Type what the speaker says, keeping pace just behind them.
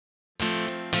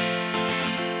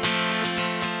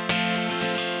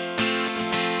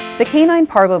The canine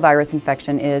parvovirus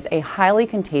infection is a highly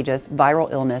contagious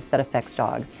viral illness that affects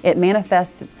dogs. It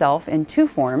manifests itself in two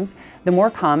forms: the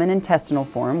more common intestinal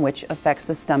form, which affects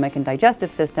the stomach and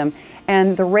digestive system,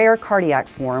 and the rare cardiac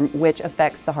form, which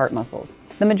affects the heart muscles.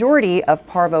 The majority of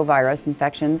parvovirus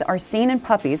infections are seen in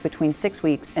puppies between 6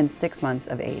 weeks and 6 months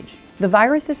of age. The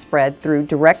virus is spread through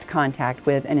direct contact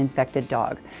with an infected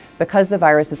dog. Because the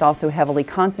virus is also heavily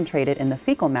concentrated in the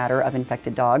fecal matter of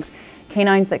infected dogs,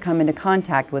 canines that come into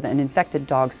contact with an infected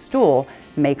dog's stool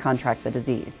may contract the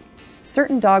disease.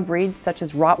 Certain dog breeds such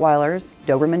as Rottweilers,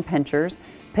 Doberman Pinschers,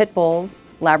 Pit Bulls,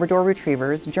 Labrador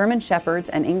Retrievers, German Shepherds,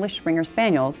 and English Springer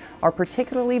Spaniels are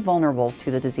particularly vulnerable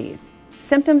to the disease.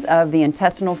 Symptoms of the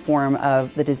intestinal form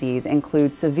of the disease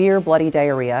include severe bloody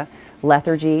diarrhea,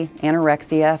 lethargy,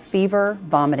 anorexia, fever,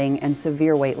 vomiting, and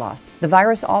severe weight loss. The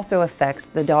virus also affects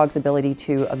the dog's ability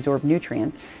to absorb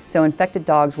nutrients, so infected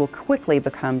dogs will quickly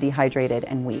become dehydrated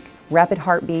and weak. Rapid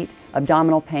heartbeat,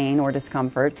 abdominal pain or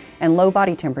discomfort, and low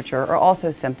body temperature are also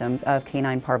symptoms of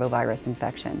canine parvovirus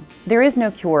infection. There is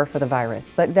no cure for the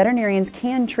virus, but veterinarians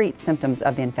can treat symptoms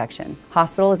of the infection.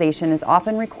 Hospitalization is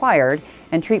often required,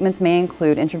 and treatments may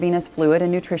include intravenous fluid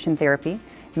and nutrition therapy,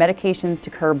 medications to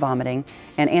curb vomiting,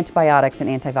 and antibiotics and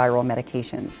antiviral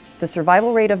medications. The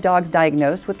survival rate of dogs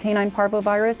diagnosed with canine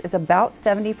parvovirus is about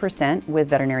 70% with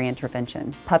veterinary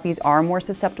intervention. Puppies are more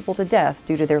susceptible to death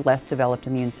due to their less developed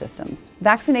immune systems.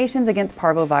 Vaccinations against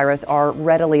parvovirus are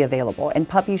readily available, and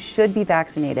puppies should be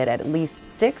vaccinated at least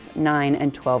 6, 9,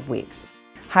 and 12 weeks.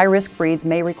 High-risk breeds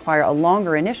may require a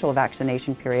longer initial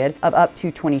vaccination period of up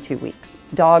to 22 weeks.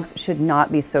 Dogs should not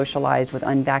be socialized with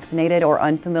unvaccinated or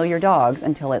unfamiliar dogs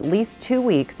until at least 2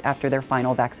 weeks after their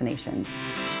final vaccinations.